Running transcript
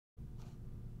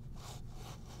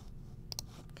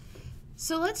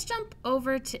So let's jump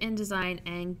over to InDesign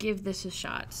and give this a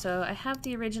shot. So I have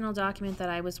the original document that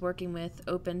I was working with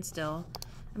open still.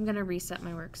 I'm going to reset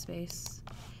my workspace.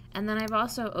 And then I've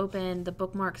also opened the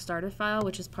bookmark starter file,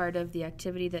 which is part of the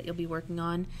activity that you'll be working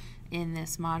on in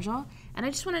this module. And I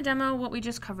just want to demo what we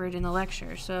just covered in the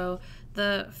lecture. So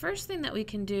the first thing that we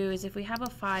can do is if we have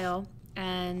a file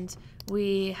and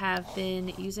we have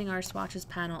been using our swatches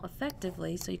panel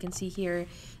effectively, so you can see here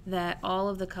that all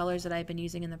of the colors that I've been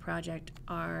using in the project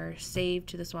are saved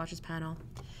to the swatches panel.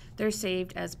 They're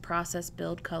saved as process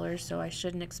build colors, so I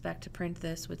shouldn't expect to print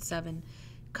this with 7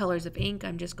 colors of ink.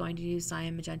 I'm just going to use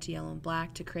cyan, magenta, yellow, and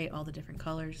black to create all the different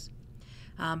colors.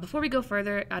 Before we go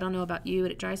further, I don't know about you,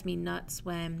 but it drives me nuts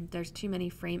when there's too many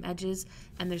frame edges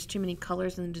and there's too many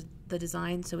colors in the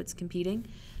design, so it's competing.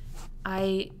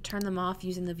 I turn them off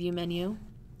using the view menu,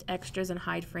 extras, and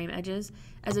hide frame edges.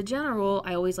 As a general rule,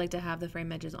 I always like to have the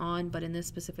frame edges on, but in this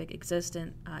specific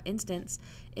instance,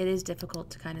 it is difficult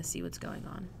to kind of see what's going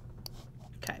on.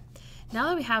 Okay, now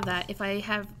that we have that, if I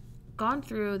have gone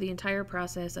through the entire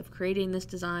process of creating this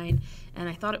design and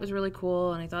I thought it was really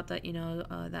cool and I thought that,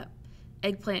 that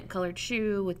eggplant colored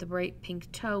shoe with the bright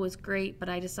pink toe was great, but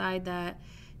I decide that,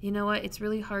 it's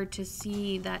really hard to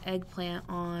see that eggplant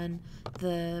on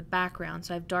the background.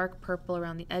 So I have dark purple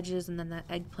around the edges and then that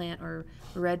eggplant or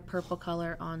red purple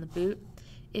color on the boot.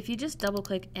 If you just double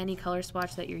click any color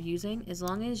swatch that you're using, as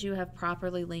long as you have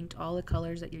properly linked all the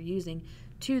colors that you're using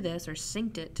to this or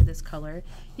synced it to this color,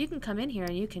 you can come in here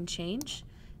and you can change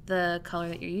the color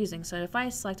that you're using. So if I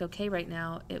select OK right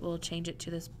now, it will change it to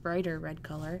this brighter red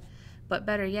color. But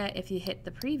better yet, if you hit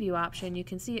the preview option, you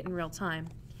can see it in real time.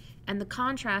 And the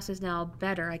contrast is now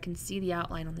better. I can see the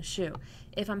outline on the shoe.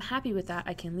 If I'm happy with that,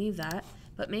 I can leave that.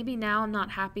 But maybe now I'm not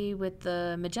happy with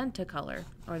the magenta color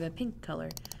or the pink color.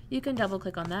 You can double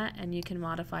click on that and you can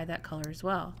modify that color as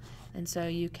well. And so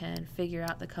you can figure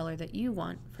out the color that you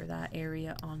want for that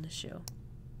area on the shoe.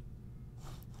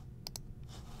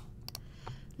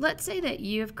 Let's say that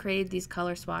you have created these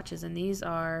color swatches and these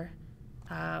are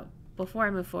before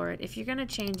I move forward, if you're going to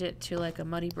change it to like a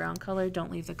muddy brown color, don't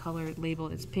leave the color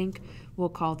labeled as pink. We'll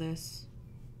call this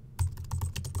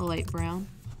a light brown.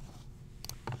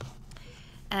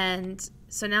 And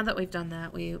so now that we've done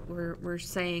that, we're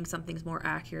saying something's more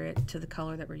accurate to the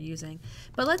color that we're using.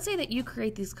 But let's say that you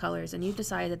create these colors and you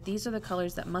decide that these are the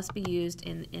colors that must be used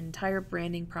in an entire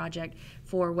branding project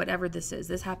for whatever this is.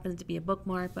 This happens to be a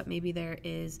bookmark, but maybe there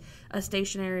is a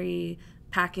stationery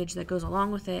package that goes along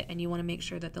with it, and you want to make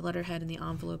sure that the letterhead and the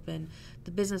envelope and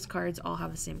the business cards all have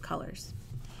the same colors.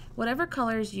 Whatever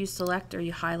colors you select or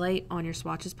you highlight on your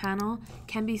swatches panel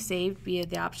can be saved via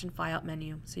the option flyout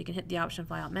menu. So you can hit the option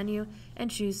flyout menu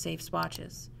and choose save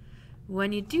swatches.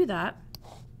 When you do that,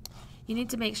 you need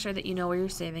to make sure that you know where you're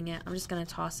saving it. I'm just going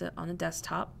to toss it on the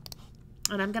desktop,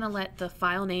 and I'm going to let the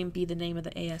file name be the name of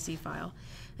the ASE file.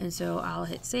 And so I'll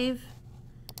hit save.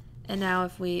 And now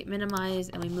if we minimize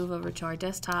and we move over to our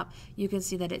desktop, you can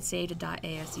see that it saved a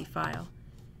 .ase file.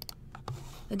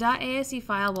 The .ase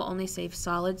file will only save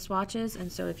solid swatches, and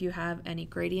so if you have any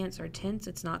gradients or tints,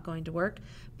 it's not going to work.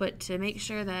 But to make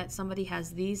sure that somebody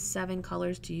has these 7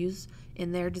 colors to use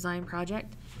in their design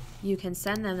project, you can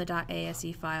send them the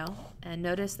 .ase file. And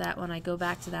notice that when I go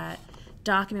back to that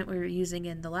document we were using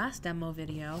in the last demo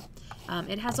video,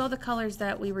 it has all the colors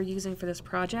that we were using for this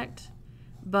project,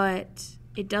 but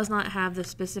it does not have the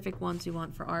specific ones we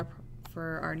want for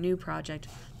our new project,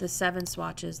 the 7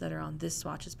 swatches that are on this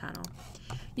swatches panel.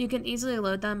 You can easily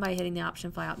load them by hitting the option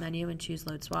flyout menu and choose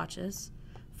load swatches.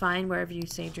 Find wherever you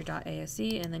saved your .ase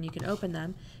and then you can open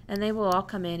them, and they will all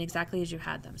come in exactly as you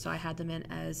had them. So I had them in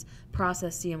as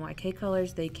process CMYK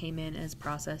colors, they came in as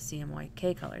process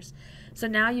CMYK colors. So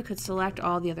now you could select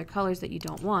all the other colors that you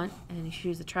don't want and you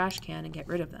choose the trash can and get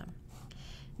rid of them.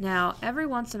 Now every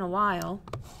once in a while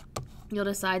you'll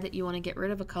decide that you want to get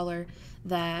rid of a color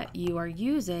that you are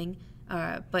using,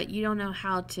 but you don't know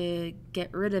how to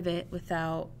get rid of it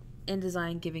without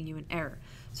InDesign giving you an error.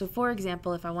 So for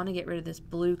example, if I want to get rid of this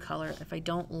blue color, if I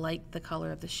don't like the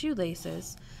color of the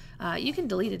shoelaces, you can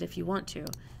delete it if you want to.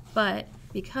 But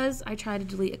because I try to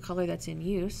delete a color that's in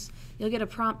use, you'll get a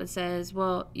prompt that says,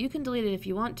 well, you can delete it if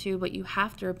you want to, but you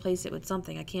have to replace it with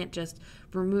something. I can't just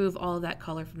remove all of that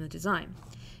color from the design.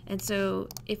 And so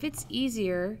if it's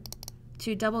easier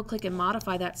to double click and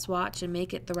modify that swatch and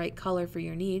make it the right color for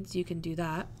your needs, you can do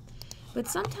that. But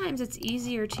sometimes it's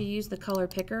easier to use the color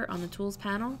picker on the tools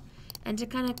panel and to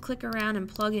kind of click around and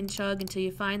plug and chug until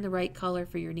you find the right color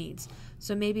for your needs.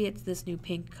 So maybe it's this new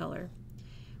pink color.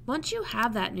 Once you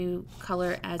have that new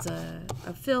color as a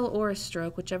fill or a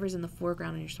stroke, whichever's in the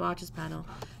foreground in your swatches panel,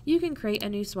 you can create a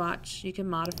new swatch. You can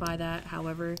modify that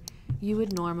however you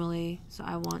would normally. So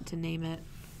I want to name it,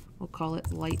 we'll call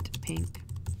it light pink.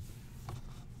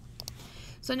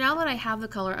 So now that I have the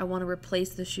color I want to replace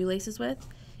the shoelaces with,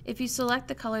 if you select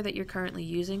the color that you're currently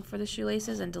using for the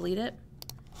shoelaces and delete it,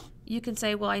 you can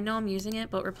say, well, I know I'm using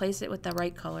it, but replace it with the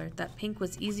right color. That pink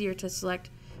was easier to select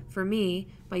for me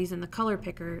by using the color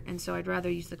picker, and so I'd rather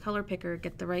use the color picker,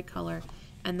 get the right color,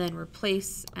 and then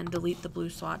replace and delete the blue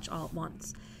swatch all at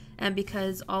once. And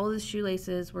because all of the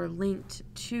shoelaces were linked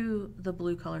to the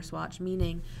blue color swatch,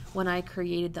 meaning when I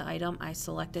created the item, I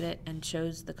selected it and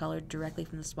chose the color directly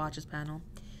from the swatches panel,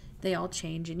 they all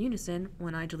change in unison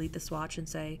when I delete the swatch and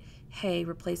say, hey,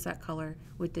 replace that color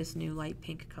with this new light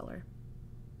pink color.